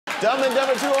Dumb and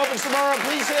Dumber 2 opens tomorrow.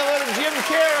 Please say hello to Jim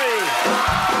Carrey.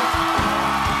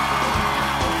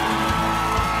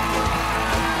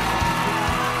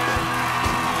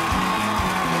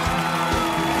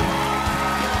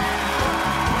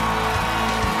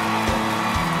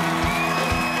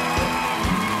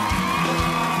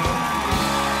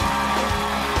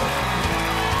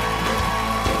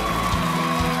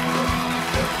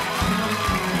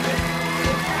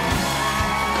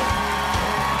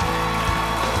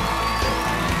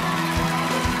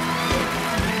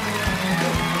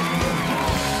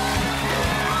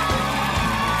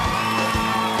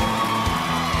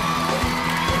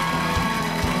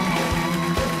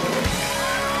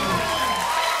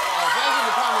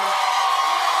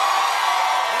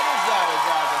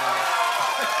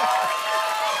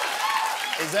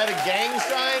 Is that a gang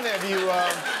sign? Have you,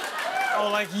 Oh,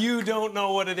 like you don't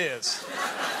know what it is.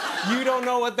 You don't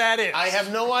know what that is. I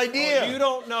have no idea. You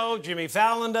don't know. Jimmy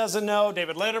Fallon doesn't know.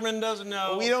 David Letterman doesn't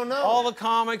know. We don't know. All the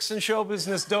comics and show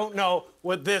business don't know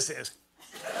what this is.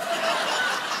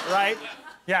 Right?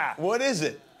 Yeah. What is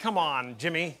it? Come on,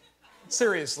 Jimmy.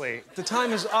 Seriously, the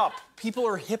time is up. People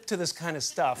are hip to this kind of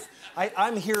stuff.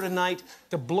 I'm here tonight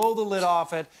to blow the lid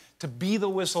off it, to be the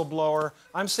whistleblower.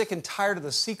 I'm sick and tired of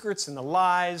the secrets and the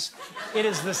lies. It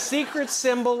is the secret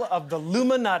symbol of the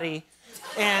Illuminuttty,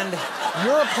 and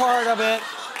you're a part of it,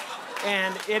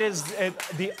 and it is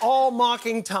the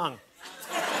all-mocking tongue.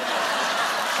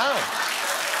 Oh,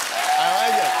 I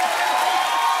like it.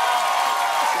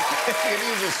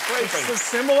 It's the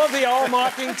symbol of the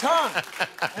all-mocking tongue.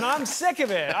 And I'm sick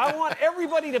of it. I want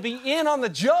everybody to be in on the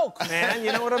joke, man.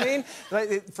 You know what I mean?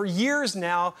 Like, for years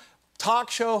now,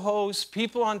 talk show hosts,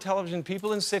 people on television,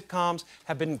 people in sitcoms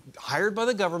have been hired by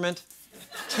the government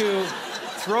to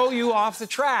throw you off the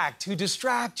track, to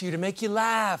distract you, to make you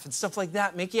laugh and stuff like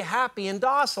that, make you happy and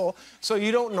docile so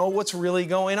you don't know what's really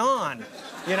going on.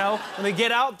 You know? And they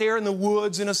get out there in the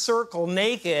woods in a circle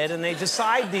naked and they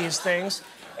decide these things.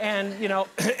 And, you know,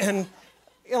 and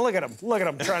you know, look at him trying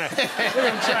to come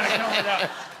it out.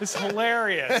 It's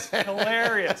hilarious,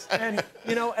 hilarious. And,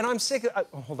 you know, and I'm sick of,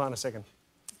 hold on a second.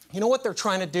 You know what they're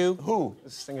trying to do? Who?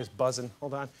 This thing is buzzing,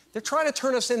 hold on. They're trying to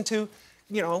turn us into,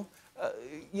 you know,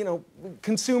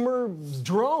 consumer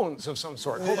drones of some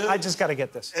sort. Hold on, I just gotta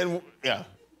get this. And, yeah.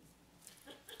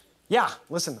 Yeah,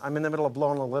 listen, I'm in the middle of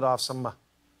blowing the lid off some,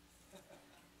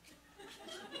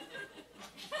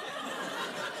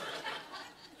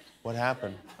 What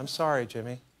happened? I'm sorry,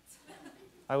 Jimmy.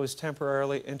 I was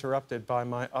temporarily interrupted by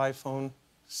my iPhone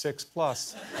 6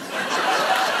 Plus. That's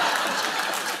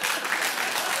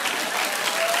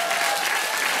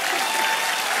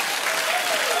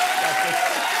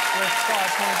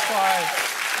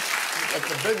 5.5.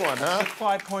 That's a big one, huh?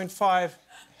 5.5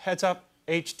 heads-up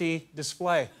HD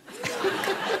display.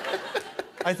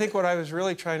 I think what I was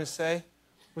really trying to say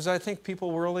was I think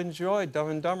people will enjoy Dumb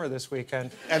and Dumber this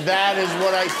weekend. And that is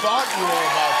what I thought you were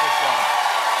about to say.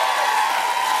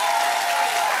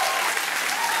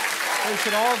 They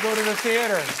should all go to the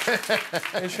theater.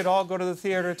 They should all go to the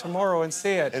theater tomorrow and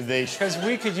see it. They should. Because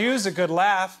we could use a good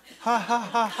laugh. Ha, ha,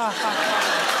 ha, ha,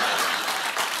 ha.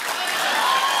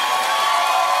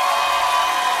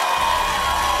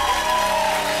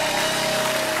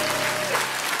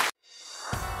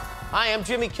 Hi, I'm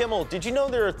Jimmy Kimmel. Did you know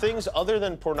there are things other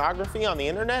than pornography on the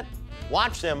internet?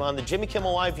 Watch them on the Jimmy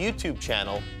Kimmel Live YouTube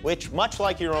channel, which, much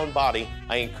like your own body,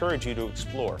 I encourage you to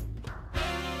explore.